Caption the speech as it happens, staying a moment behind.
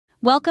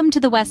Welcome to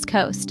the West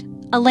Coast,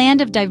 a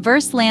land of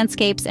diverse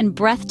landscapes and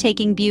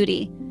breathtaking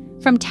beauty.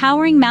 From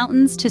towering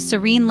mountains to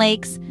serene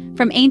lakes,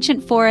 from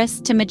ancient forests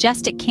to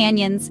majestic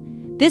canyons,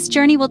 this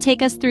journey will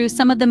take us through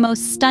some of the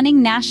most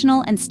stunning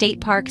national and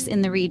state parks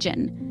in the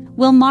region.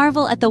 We'll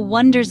marvel at the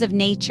wonders of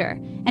nature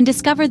and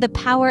discover the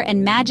power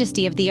and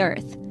majesty of the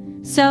earth.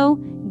 So,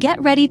 get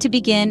ready to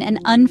begin an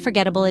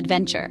unforgettable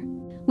adventure.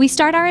 We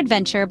start our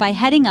adventure by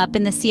heading up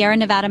in the Sierra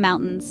Nevada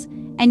mountains,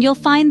 and you'll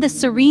find the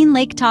serene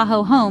Lake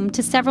Tahoe home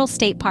to several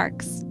state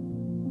parks.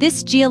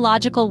 This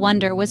geological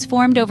wonder was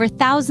formed over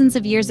thousands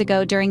of years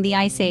ago during the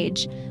Ice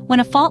Age, when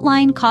a fault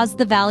line caused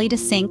the valley to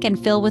sink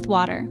and fill with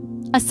water.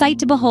 A sight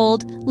to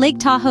behold, Lake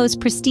Tahoe's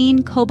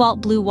pristine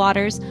cobalt blue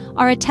waters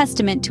are a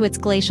testament to its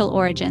glacial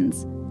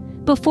origins.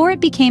 Before it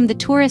became the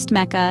tourist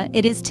mecca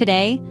it is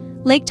today,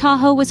 Lake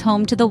Tahoe was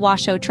home to the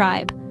Washoe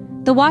tribe.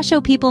 The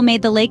Washoe people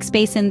made the lake's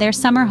basin their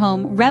summer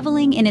home,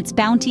 reveling in its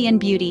bounty and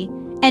beauty,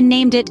 and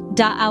named it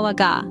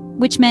Da'awaga,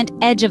 which meant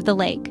edge of the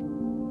lake.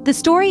 The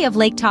story of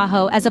Lake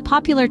Tahoe as a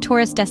popular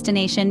tourist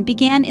destination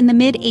began in the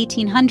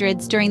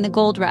mid-1800s during the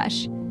gold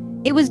rush.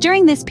 It was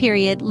during this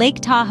period Lake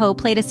Tahoe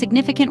played a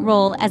significant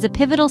role as a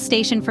pivotal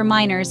station for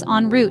miners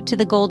en route to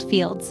the gold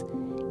fields.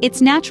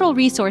 Its natural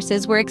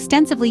resources were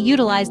extensively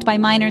utilized by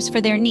miners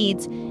for their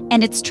needs,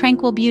 and its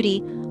tranquil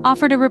beauty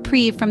offered a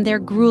reprieve from their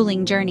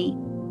grueling journey.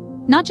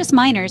 Not just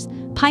miners,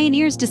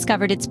 pioneers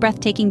discovered its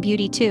breathtaking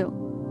beauty too.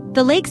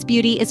 The lake's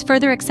beauty is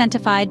further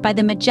accentuated by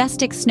the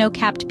majestic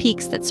snow-capped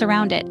peaks that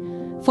surround it,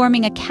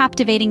 forming a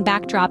captivating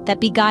backdrop that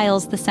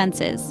beguiles the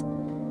senses.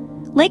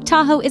 Lake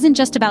Tahoe isn't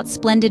just about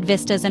splendid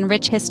vistas and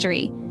rich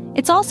history.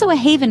 It's also a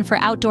haven for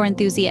outdoor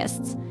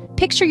enthusiasts.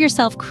 Picture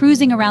yourself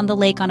cruising around the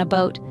lake on a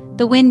boat,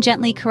 the wind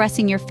gently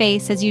caressing your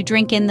face as you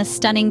drink in the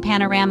stunning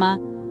panorama,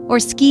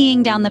 or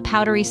skiing down the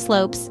powdery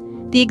slopes,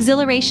 the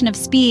exhilaration of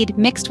speed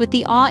mixed with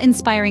the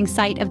awe-inspiring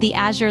sight of the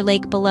azure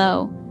lake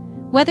below.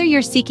 Whether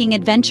you're seeking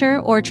adventure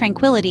or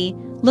tranquility,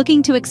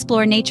 looking to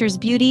explore nature's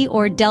beauty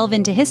or delve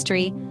into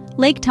history,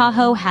 Lake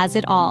Tahoe has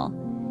it all.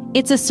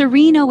 It's a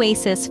serene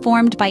oasis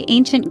formed by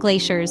ancient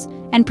glaciers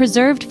and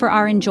preserved for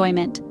our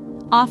enjoyment,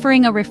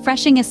 offering a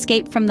refreshing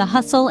escape from the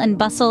hustle and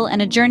bustle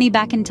and a journey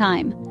back in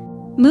time.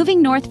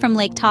 Moving north from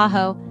Lake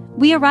Tahoe,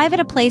 we arrive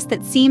at a place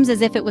that seems as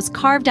if it was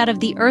carved out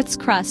of the Earth's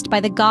crust by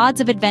the gods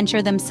of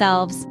adventure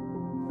themselves.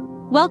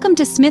 Welcome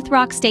to Smith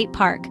Rock State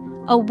Park,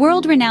 a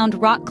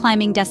world-renowned rock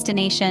climbing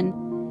destination.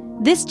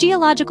 This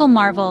geological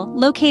marvel,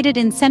 located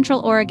in Central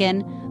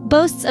Oregon,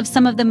 boasts of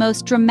some of the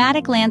most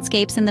dramatic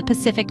landscapes in the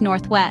Pacific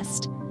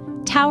Northwest.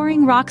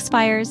 Towering rock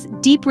spires,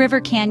 deep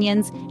river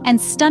canyons, and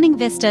stunning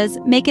vistas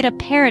make it a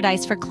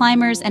paradise for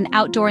climbers and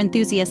outdoor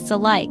enthusiasts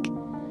alike.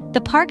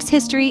 The park's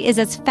history is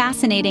as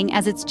fascinating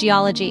as its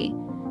geology.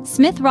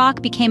 Smith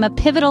Rock became a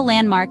pivotal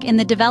landmark in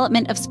the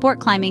development of sport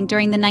climbing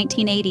during the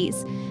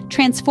 1980s,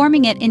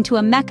 transforming it into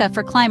a mecca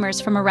for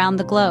climbers from around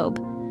the globe.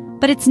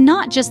 But it's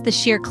not just the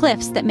sheer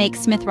cliffs that make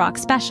Smith Rock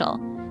special.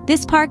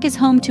 This park is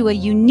home to a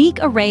unique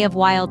array of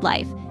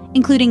wildlife,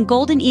 including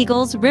golden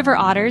eagles, river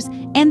otters,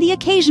 and the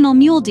occasional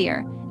mule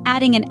deer,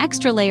 adding an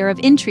extra layer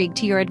of intrigue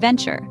to your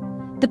adventure.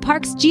 The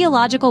park's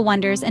geological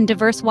wonders and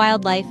diverse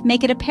wildlife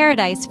make it a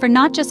paradise for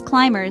not just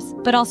climbers,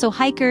 but also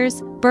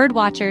hikers, bird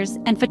watchers,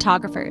 and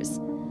photographers.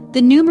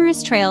 The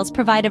numerous trails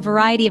provide a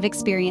variety of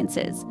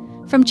experiences,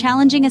 from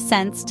challenging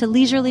ascents to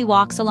leisurely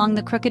walks along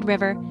the crooked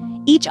river,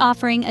 each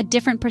offering a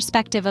different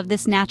perspective of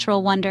this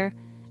natural wonder.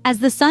 As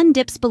the sun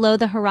dips below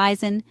the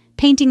horizon,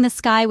 painting the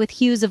sky with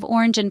hues of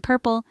orange and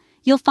purple,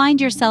 you'll find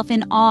yourself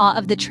in awe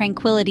of the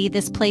tranquility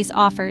this place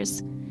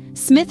offers.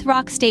 Smith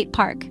Rock State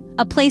Park,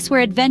 a place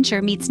where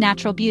adventure meets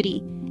natural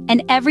beauty,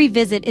 and every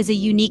visit is a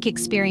unique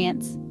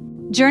experience.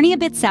 Journey a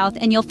bit south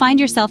and you'll find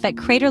yourself at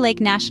Crater Lake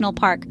National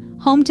Park,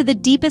 home to the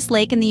deepest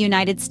lake in the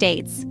United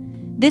States.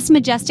 This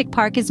majestic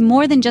park is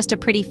more than just a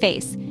pretty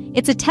face.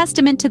 It's a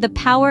testament to the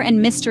power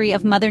and mystery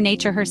of Mother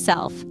Nature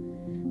herself.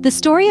 The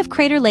story of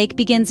Crater Lake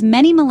begins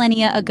many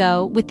millennia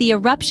ago with the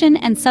eruption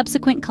and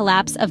subsequent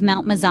collapse of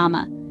Mount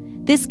Mazama.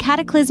 This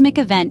cataclysmic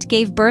event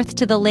gave birth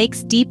to the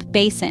lake's deep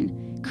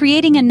basin,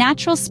 creating a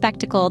natural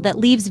spectacle that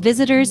leaves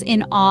visitors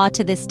in awe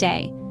to this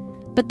day.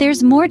 But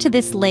there's more to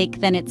this lake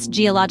than its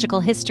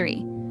geological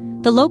history.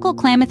 The local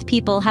Klamath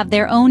people have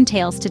their own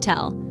tales to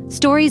tell,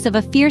 stories of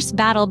a fierce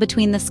battle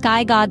between the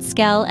sky god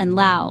Skell and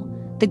Lau,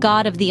 the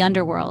god of the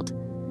underworld.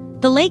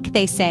 The lake,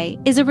 they say,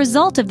 is a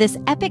result of this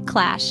epic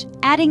clash,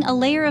 adding a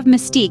layer of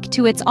mystique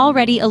to its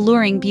already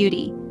alluring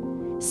beauty.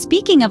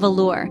 Speaking of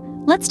allure,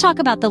 let's talk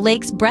about the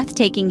lake's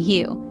breathtaking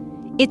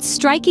hue. Its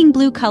striking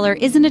blue color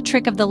isn't a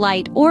trick of the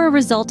light or a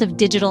result of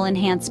digital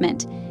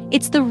enhancement.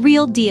 It's the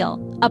real deal,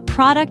 a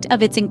product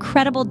of its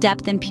incredible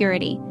depth and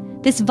purity.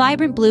 This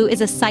vibrant blue is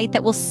a sight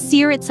that will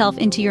sear itself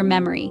into your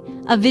memory,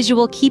 a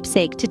visual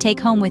keepsake to take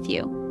home with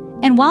you.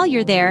 And while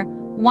you're there,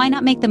 why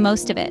not make the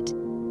most of it?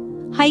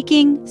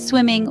 Hiking,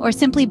 swimming, or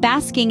simply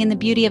basking in the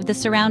beauty of the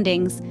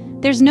surroundings,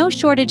 there's no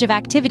shortage of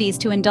activities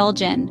to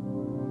indulge in.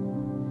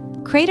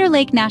 Crater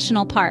Lake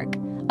National Park,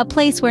 a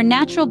place where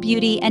natural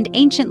beauty and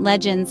ancient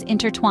legends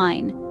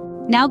intertwine.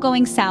 Now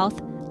going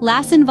south,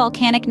 Lassen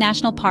Volcanic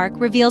National Park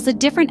reveals a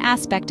different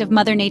aspect of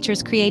Mother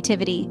Nature's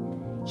creativity.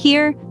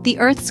 Here, the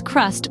Earth's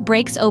crust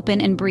breaks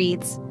open and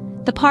breathes.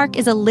 The park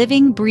is a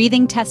living,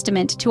 breathing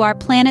testament to our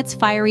planet's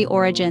fiery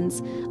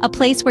origins, a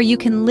place where you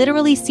can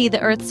literally see the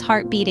Earth's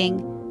heart beating.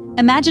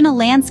 Imagine a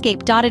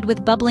landscape dotted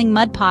with bubbling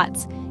mud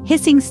pots,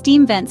 hissing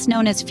steam vents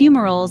known as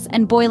fumaroles,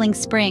 and boiling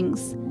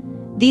springs.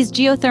 These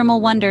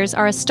geothermal wonders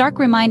are a stark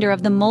reminder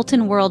of the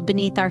molten world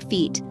beneath our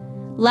feet.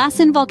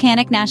 Lassen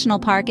Volcanic National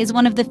Park is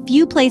one of the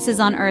few places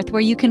on Earth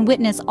where you can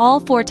witness all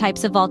four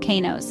types of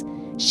volcanoes: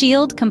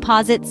 shield,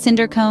 composite,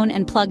 cinder cone,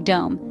 and plug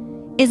dome.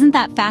 Isn't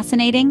that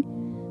fascinating?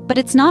 But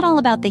it's not all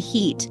about the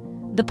heat.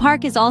 The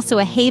park is also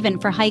a haven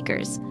for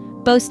hikers,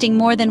 boasting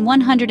more than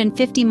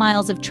 150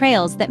 miles of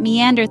trails that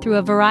meander through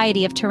a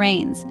variety of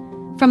terrains.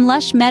 From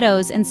lush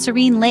meadows and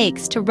serene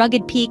lakes to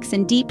rugged peaks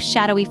and deep,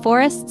 shadowy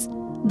forests,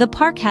 the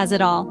park has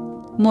it all.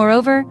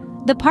 Moreover,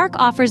 the park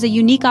offers a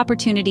unique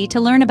opportunity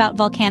to learn about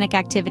volcanic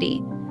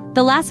activity.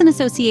 The Lassen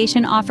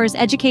Association offers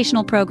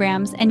educational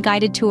programs and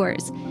guided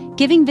tours,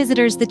 giving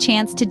visitors the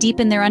chance to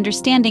deepen their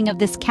understanding of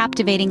this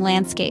captivating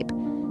landscape.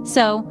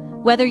 So,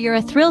 whether you're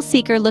a thrill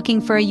seeker looking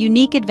for a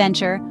unique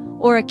adventure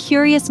or a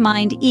curious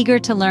mind eager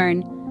to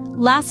learn,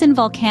 Lassen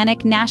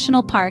Volcanic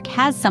National Park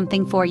has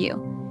something for you.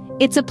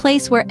 It's a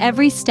place where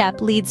every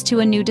step leads to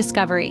a new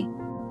discovery.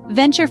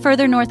 Venture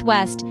further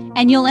northwest,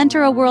 and you'll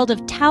enter a world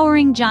of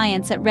towering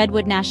giants at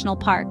Redwood National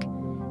Park.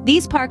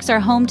 These parks are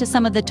home to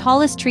some of the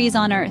tallest trees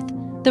on Earth,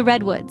 the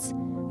redwoods.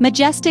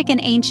 Majestic and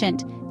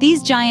ancient,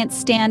 these giants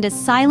stand as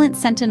silent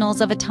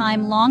sentinels of a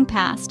time long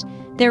past,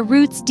 their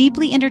roots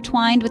deeply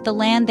intertwined with the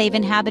land they've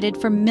inhabited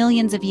for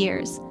millions of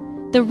years.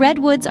 The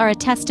redwoods are a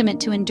testament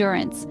to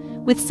endurance,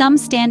 with some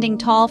standing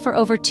tall for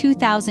over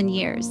 2,000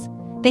 years.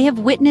 They have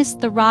witnessed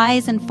the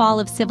rise and fall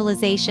of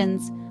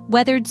civilizations,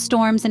 weathered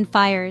storms and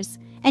fires,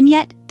 and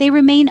yet they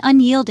remain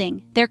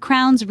unyielding, their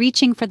crowns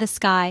reaching for the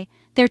sky,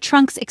 their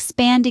trunks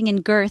expanding in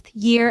girth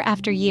year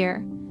after year.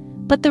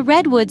 But the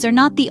redwoods are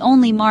not the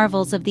only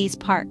marvels of these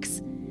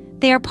parks.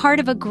 They are part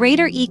of a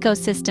greater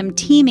ecosystem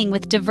teeming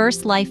with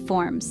diverse life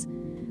forms.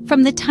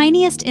 From the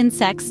tiniest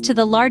insects to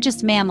the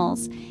largest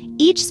mammals,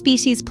 each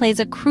species plays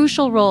a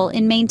crucial role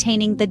in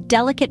maintaining the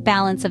delicate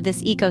balance of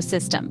this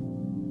ecosystem.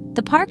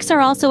 The parks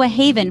are also a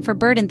haven for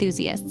bird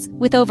enthusiasts,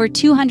 with over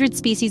 200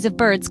 species of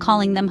birds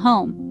calling them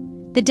home.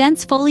 The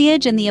dense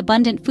foliage and the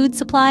abundant food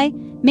supply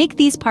make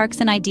these parks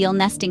an ideal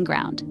nesting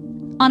ground.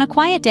 On a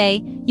quiet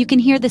day, you can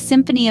hear the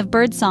symphony of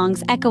bird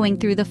songs echoing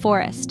through the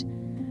forest.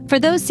 For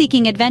those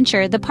seeking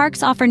adventure, the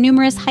parks offer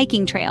numerous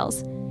hiking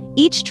trails.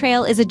 Each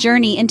trail is a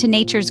journey into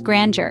nature's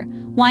grandeur,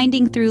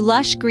 winding through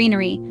lush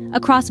greenery,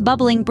 across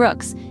bubbling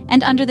brooks,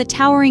 and under the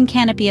towering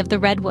canopy of the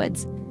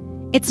redwoods.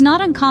 It's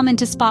not uncommon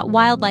to spot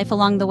wildlife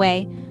along the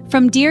way,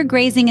 from deer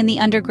grazing in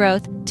the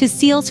undergrowth to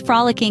seals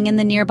frolicking in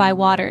the nearby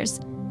waters.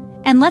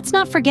 And let's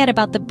not forget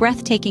about the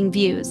breathtaking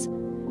views.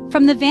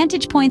 From the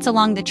vantage points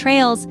along the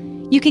trails,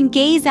 you can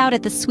gaze out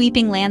at the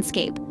sweeping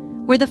landscape,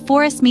 where the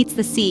forest meets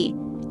the sea,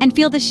 and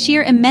feel the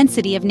sheer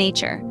immensity of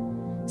nature.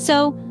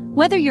 So,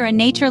 whether you're a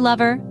nature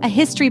lover, a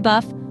history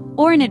buff,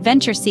 or an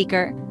adventure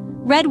seeker,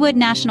 Redwood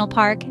National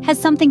Park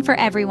has something for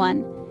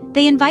everyone.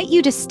 They invite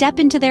you to step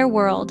into their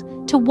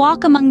world, to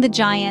walk among the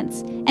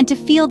giants, and to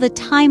feel the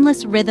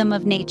timeless rhythm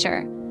of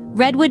nature.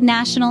 Redwood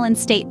National and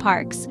State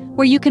Parks,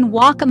 where you can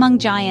walk among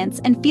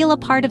giants and feel a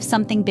part of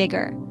something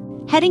bigger.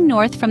 Heading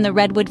north from the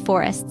redwood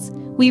forests,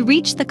 we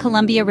reach the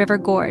Columbia River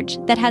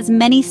Gorge that has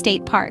many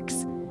state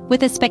parks,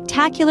 with a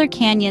spectacular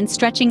canyon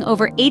stretching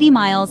over 80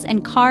 miles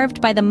and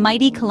carved by the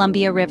mighty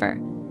Columbia River.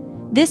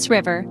 This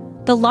river,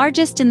 the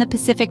largest in the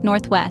Pacific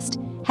Northwest,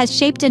 has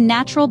shaped a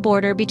natural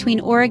border between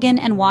Oregon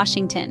and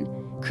Washington,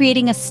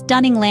 creating a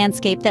stunning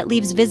landscape that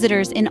leaves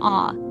visitors in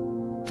awe.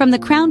 From the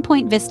Crown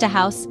Point Vista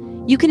House,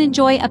 you can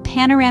enjoy a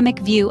panoramic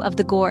view of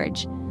the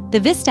gorge. The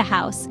Vista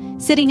House,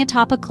 sitting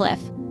atop a cliff,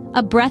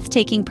 a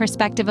breathtaking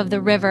perspective of the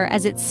river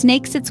as it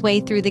snakes its way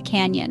through the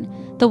canyon,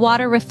 the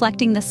water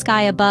reflecting the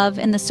sky above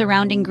and the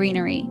surrounding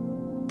greenery.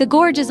 The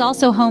gorge is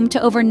also home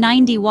to over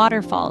 90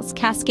 waterfalls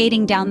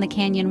cascading down the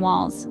canyon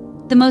walls.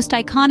 The most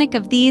iconic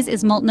of these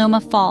is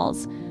Multnomah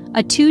Falls,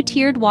 a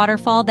two-tiered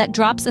waterfall that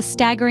drops a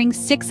staggering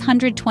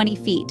 620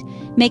 feet,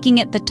 making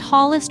it the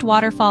tallest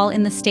waterfall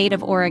in the state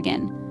of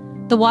Oregon.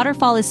 The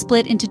waterfall is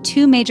split into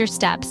two major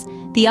steps,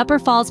 the upper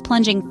falls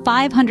plunging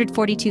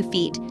 542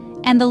 feet,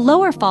 and the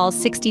lower falls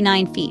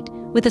 69 feet,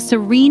 with a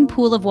serene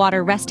pool of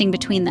water resting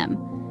between them.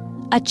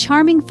 A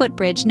charming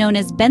footbridge known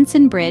as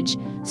Benson Bridge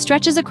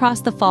stretches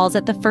across the falls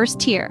at the first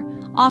tier,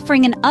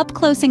 offering an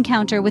up-close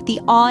encounter with the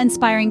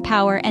awe-inspiring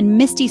power and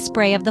misty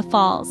spray of the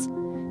falls.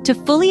 To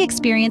fully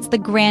experience the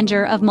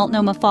grandeur of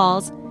Multnomah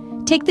Falls,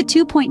 take the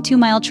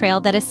 2.2-mile trail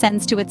that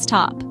ascends to its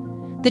top.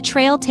 The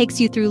trail takes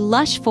you through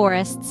lush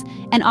forests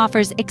and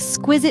offers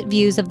exquisite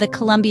views of the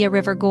Columbia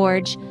River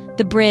Gorge,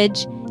 the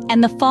bridge,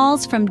 and the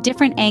falls from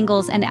different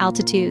angles and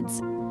altitudes.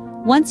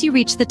 Once you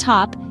reach the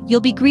top, you'll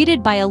be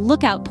greeted by a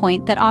lookout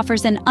point that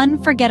offers an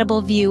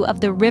unforgettable view of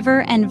the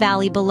river and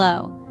valley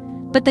below.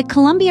 But the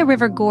Columbia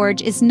River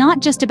Gorge is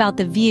not just about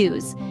the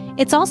views,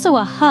 it's also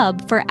a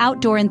hub for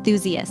outdoor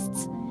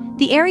enthusiasts.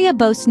 The area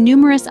boasts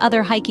numerous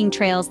other hiking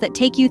trails that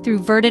take you through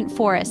verdant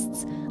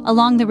forests,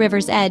 along the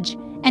river's edge,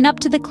 and up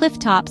to the cliff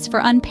tops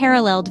for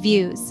unparalleled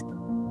views.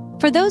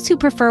 For those who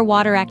prefer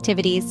water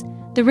activities,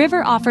 the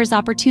river offers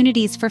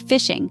opportunities for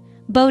fishing,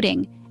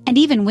 boating, and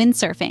even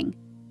windsurfing.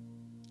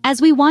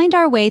 As we wind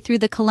our way through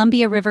the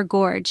Columbia River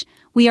Gorge,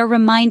 we are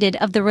reminded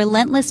of the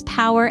relentless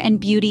power and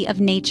beauty of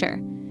nature.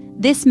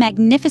 This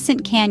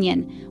magnificent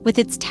canyon, with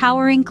its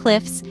towering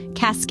cliffs,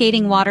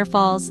 cascading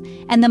waterfalls,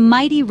 and the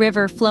mighty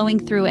river flowing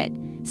through it,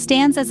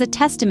 stands as a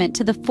testament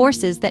to the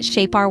forces that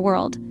shape our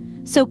world.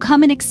 So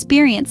come and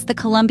experience the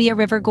Columbia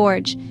River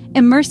Gorge,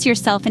 immerse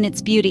yourself in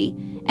its beauty,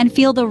 and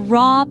feel the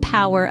raw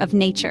power of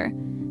nature.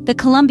 The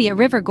Columbia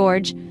River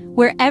Gorge,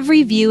 where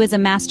every view is a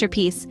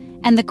masterpiece,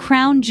 and the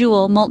crown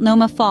jewel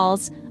Multnomah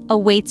Falls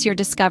awaits your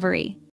discovery.